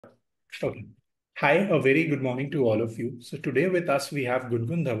Okay. Hi, a very good morning to all of you. So today with us we have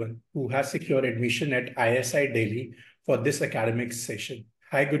Gungun Dhawan, who has secured admission at ISI Delhi for this academic session.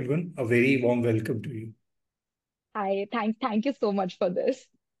 Hi Gungun, a very warm welcome to you. Hi, thank you so much for this.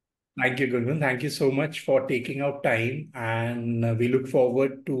 Thank you, Gungun. Thank you so much for taking out time, and we look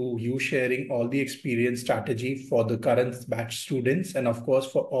forward to you sharing all the experience strategy for the current batch students, and of course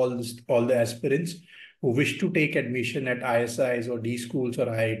for all the aspirants who wish to take admission at ISIs or D schools or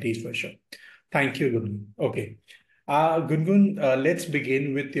IITs for sure. Thank you, Gungun. Okay. Gungun, let's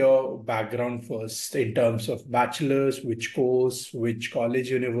begin with your background first in terms of bachelor's, which course, which college,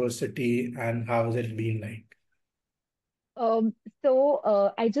 university, and how has it been like? Um,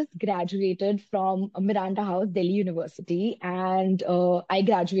 I just graduated from Miranda House, Delhi University, and I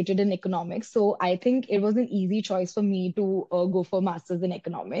graduated in economics. So I think it was an easy choice for me to go for masters in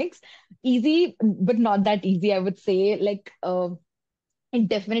economics. Easy, but not that easy, I would say. It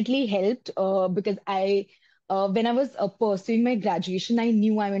definitely helped because when I was pursuing my graduation, I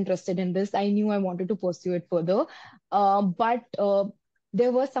knew I'm interested in this. I knew I wanted to pursue it further. But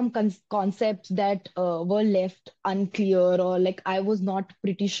there were some concepts that were left unclear, or like I was not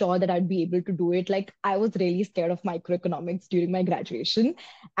pretty sure that I'd be able to do it. Like I was really scared of microeconomics during my graduation.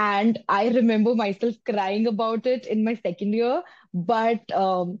 And I remember myself crying about it in my second year. But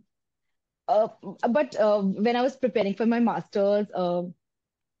uh, but when I was preparing for my master's,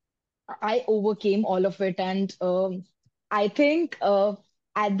 I overcame all of it, and I think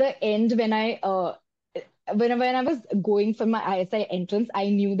at the end, when I was going for my ISI entrance, I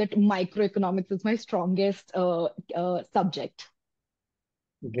knew that microeconomics is my strongest subject.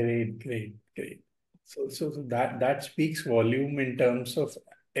 Great, great, great. So that speaks volume in terms of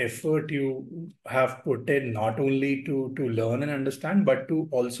effort you have put in, not only to learn and understand, but to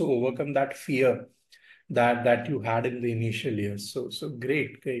also overcome that fear that you had in the initial years. So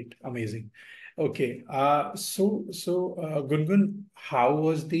great, great, amazing. Okay. Gungun, how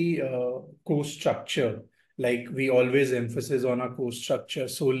was the course structure? Like we always emphasize on our course structure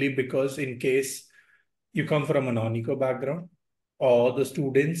solely because in case you come from a non-eco background, or the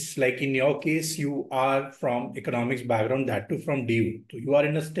students, like in your case, you are from economics background, that too from DU. So you are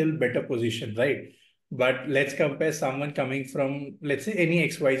in a still better position, right? But let's compare someone coming from, let's say, any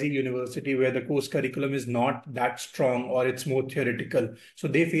XYZ university where the course curriculum is not that strong or it's more theoretical. So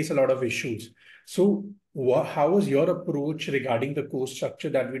they face a lot of issues. So how was your approach regarding the course structure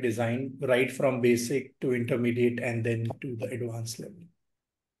that we designed right from basic to intermediate and then to the advanced level?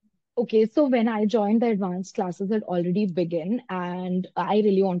 Okay, so when I joined the advanced classes had already begun, and I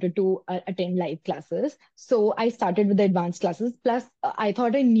really wanted to attend live classes. So I started with the advanced classes. Plus, I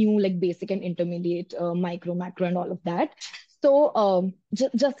thought I knew like basic and intermediate, micro, macro, and all of that. So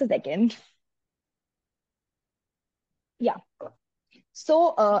just a second. Yeah.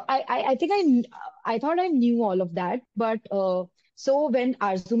 So I think I thought I knew all of that, but so when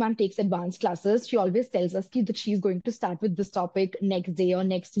Arzu ma'am takes advanced classes, she always tells us that she's going to start with this topic next day or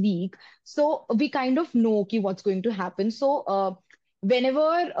next week. So we kind of know what's going to happen. So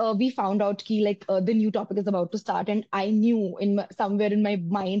whenever we found out the new topic is about to start, and I knew somewhere in my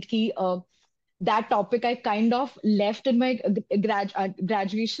mind that topic I kind of left in my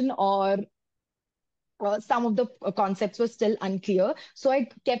graduation, or some of the concepts were still unclear. So I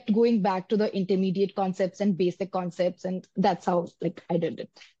kept going back to the intermediate concepts and basic concepts, and that's how like I did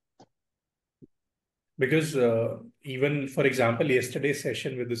it. Because even, for example, yesterday's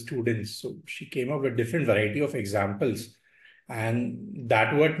session with the students, so she came up with different variety of examples, and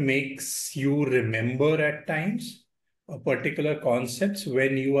that what makes you remember at times a particular concepts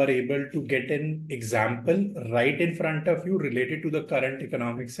when you are able to get an example right in front of you related to the current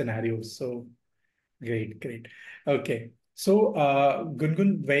economic scenarios. So great, great. Okay. So,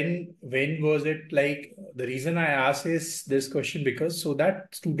 Gungun, when was it like the reason I ask is this question because so that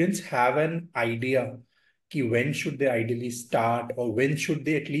students have an idea ki when should they ideally start or when should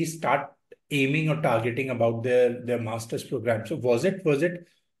they at least start aiming or targeting about their master's program. So was it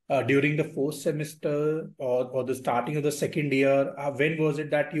during the fourth semester or the starting of the second year? When was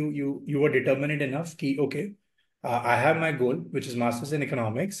it that you were determined enough ki okay, I have my goal, which is Masters in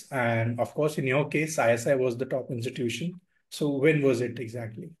Economics. And of course, in your case, ISI was the top institution. So when was it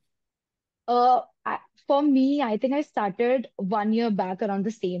exactly? Uh, I, for me, I think I started 1 year back around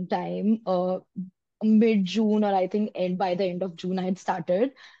the same time, mid June, or I think by the end of June, I had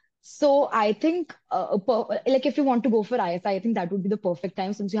started. So I think, like if you want to go for ISI, I think that would be the perfect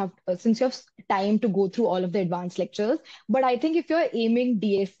time since you have time to go through all of the advanced lectures. But I think if you're aiming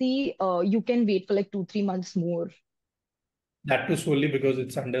DSE, you can wait for like 2, 3 months more. That too solely because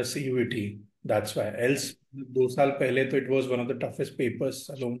it's under CUET. That's why. Else, 2 साल पहले तो it was one of the toughest papers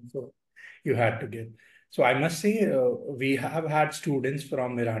alone. So. You had to give. So I must say, we have had students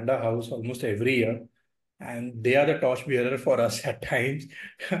from Miranda House almost every year, and they are the torchbearer for us at times,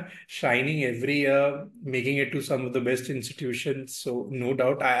 shining every year, making it to some of the best institutions. So no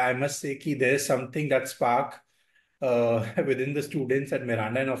doubt, I must say that there is something that spark within the students at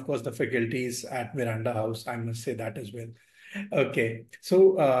Miranda, and of course the faculties at Miranda House. I must say that as well. Okay,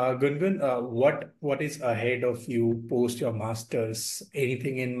 so Gungun, what is ahead of you post your masters?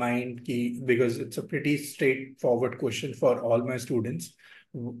 Anything in mind? Because it's a pretty straightforward question for all my students.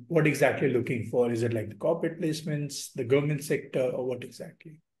 What exactly looking for? Is it like the corporate placements, the government sector, or what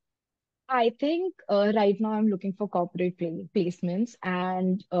exactly? I think right now I'm looking for corporate placements,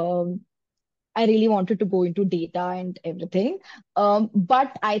 and I really wanted to go into data and everything.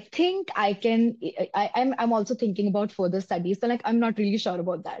 But I think I can. I'm also thinking about further studies, so like I'm not really sure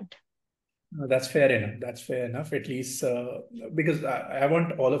about that. No, that's fair enough. That's fair enough. At least because I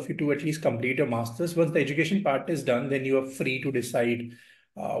want all of you to at least complete your masters. Once the education part is done, then you are free to decide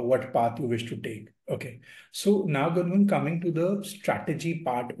what path you wish to take. Okay. So now, Gungun, coming to the strategy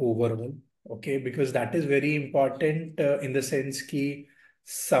part overall. Okay, because that is very important in the sense कि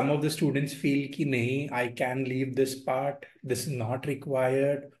some of the students feel कि नहीं, I can leave this part. This is not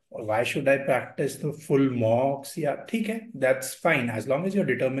required. Or why should I practice the full mocks? Yeah, ठीक है. That's fine as long as you're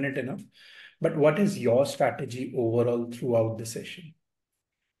determined enough. But what is your strategy overall throughout the session?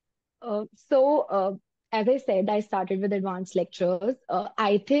 So, as I said, I started with advanced lectures.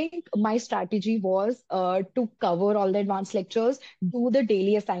 I think my strategy was to cover all the advanced lectures, do the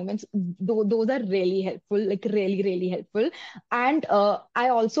daily assignments. Those are really helpful, like really, really helpful. And I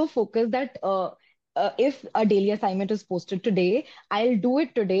also focus that if a daily assignment is posted today, I'll do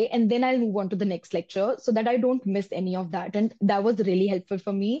it today and then I'll move on to the next lecture so that I don't miss any of that. And that was really helpful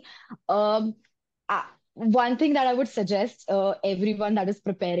for me. Um, One thing that I would suggest everyone that is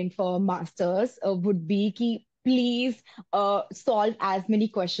preparing for masters would be ki, please solve as many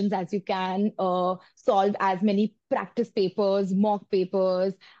questions as you can, solve as many practice papers, mock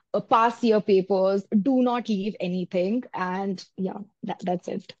papers, past year papers. Do not leave anything. And yeah, that's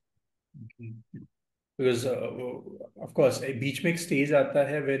it. Because of course बीच में एक stage आता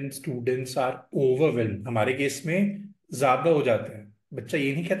है when students are overwhelmed. हमारे case में ज्यादा हो जाते हैं. बच्चा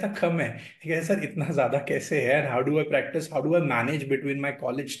ये नहीं कहता कम है, ये कहता सर इतना ज्यादा कैसे है, and how do I practice, how do I manage between my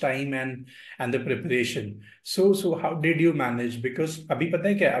college time and the preparation. So how did you manage? Because अभी पता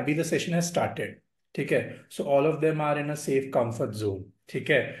है क्या, अभी the session has started. ठीक है, so all of them are in a safe comfort zone. ठीक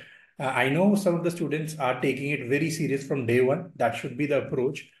है. I know some of the students are taking it very serious from day one. That should be the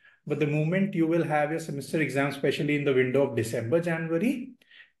approach. But the moment you will have your semester exam, especially in the window of December, January,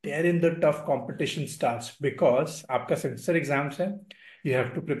 therein the tough competition starts because आपका semester exams है, you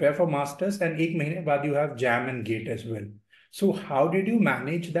have to prepare for masters, and एक महीने बाद you have JAM and GATE as well. So how did you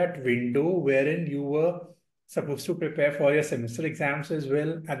manage that window wherein you were supposed to prepare for your semester exams as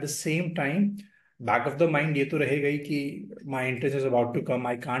well at the same time? Back of the mind ये तो रहेगा ही कि my entrance is about to come,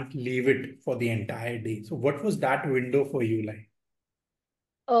 I can't leave it for the entire day. So what was that window for you like?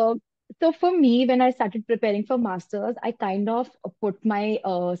 Uh, so for me, when I started preparing for masters, I kind of put my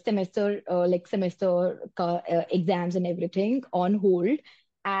semester exams and everything on hold.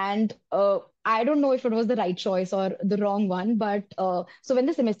 And I don't know if it was the right choice or the wrong one, but so when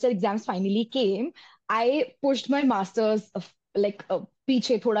the semester exams finally came, I pushed my masters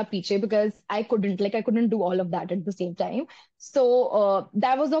पीछे थोड़ा पीछे because I couldn't do all of that at the same time. So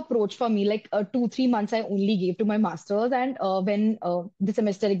that was the approach for me. Like 2 3 months, I only gave to my masters, and when the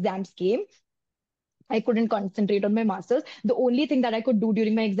semester exams came, I couldn't concentrate on my masters. The only thing that I could do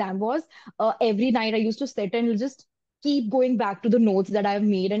during my exam was every night I used to sit and just keep going back to the notes that I've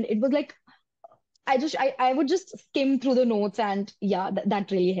made, and it was like I would just skim through the notes, and yeah,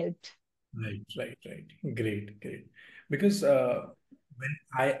 that really helped. Right, right, right. Great, great. Because when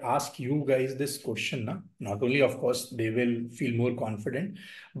I ask you guys this question, na, not only, of course, they will feel more confident,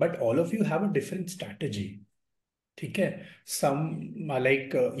 but all of you have a different strategy. ठीक है. Some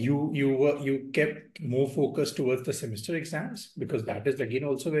like you kept more focused towards the semester exams because that is again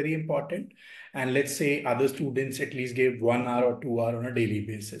also very important, and let's say other students at least gave 1 hour or 2 hour on a daily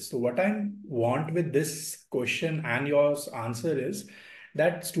basis. So what I want with this question and your answer is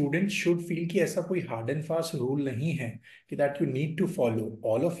that students should feel कि ऐसा कोई hard and fast rule नहीं है कि that you need to follow.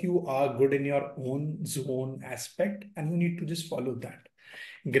 All of you are good in your own zone aspect and you need to just follow that.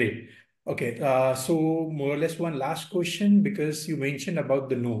 Great. Okay, so more or less one last question because you mentioned about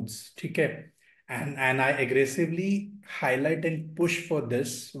the notes, okay? And I aggressively highlight and push for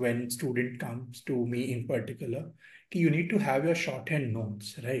this when student comes to me in particular. कि You need to have your shorthand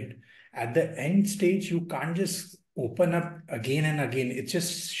notes, right? At the end stage, you can't just open up again and again, it's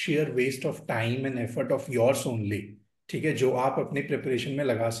just sheer waste of time and effort of yours only. ठीक है, जो आप अपने preparation में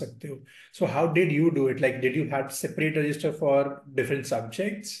लगा सकते हो. So how did you do it? Like, did you have separate register for different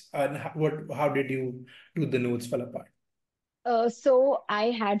subjects, and how did you do the notes fall apart? So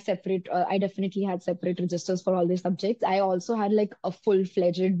I definitely had separate registers for all the subjects. I also had like a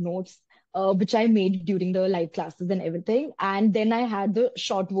full-fledged notes, which I made during the live classes and everything. And then I had the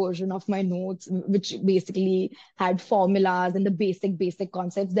short version of my notes, which basically had formulas and the basic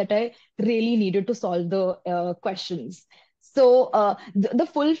concepts that I really needed to solve the questions. So the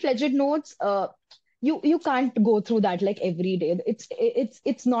full-fledged notes, you can't go through that like every day.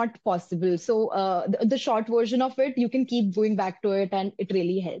 It's not possible. So the short version of it, you can keep going back to it, and it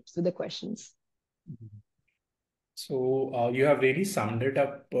really helps with the questions. So you have really summed it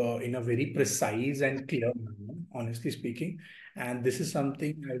up in a very precise and clear manner, honestly speaking. And this is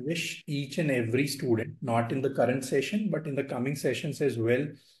something I wish each and every student, not in the current session, but in the coming sessions as well,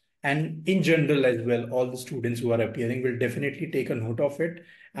 and in general as well, all the students who are appearing will definitely take a note of it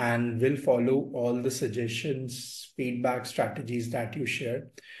and will follow all the suggestions, feedback, strategies that you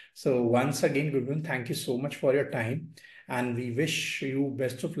shared. So once again, Gungun, thank you so much for your time. And we wish you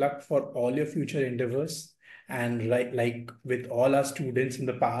best of luck for all your future endeavors. And like with all our students in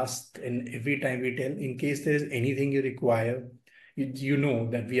the past, and every time we tell, in case there is anything you require, you know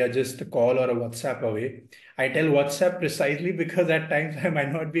that we are just a call or a WhatsApp away. I tell WhatsApp precisely because at times I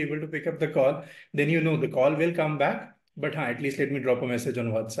might not be able to pick up the call. Then you know the call will come back, but at least let me drop a message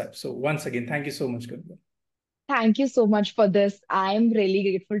on WhatsApp. So once again, thank you so much, Gurban. Thank you so much for this. I'm really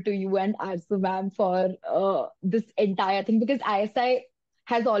grateful to you and Arzu ma'am for this entire thing, because ISI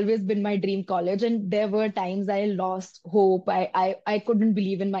has always been my dream college, and there were times I lost hope. I couldn't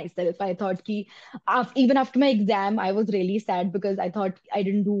believe in myself. I thought even after my exam, I was really sad because I thought I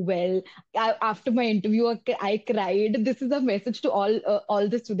didn't do well. After my interview, I cried. This is a message to all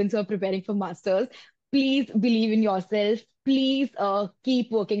the students who are preparing for masters. Please believe in yourself. Please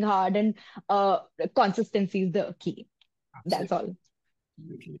keep working hard, and consistency is the key. That's all.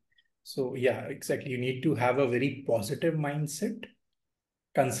 Absolutely. So yeah, exactly. You need to have a very positive mindset.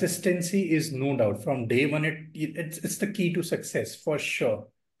 Consistency is no doubt from day one. It's the key to success for sure.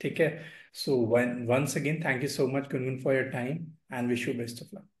 Take care. So once again, thank you so much, Gungun, for your time, and wish you best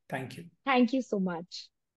of luck. Thank you. Thank you so much.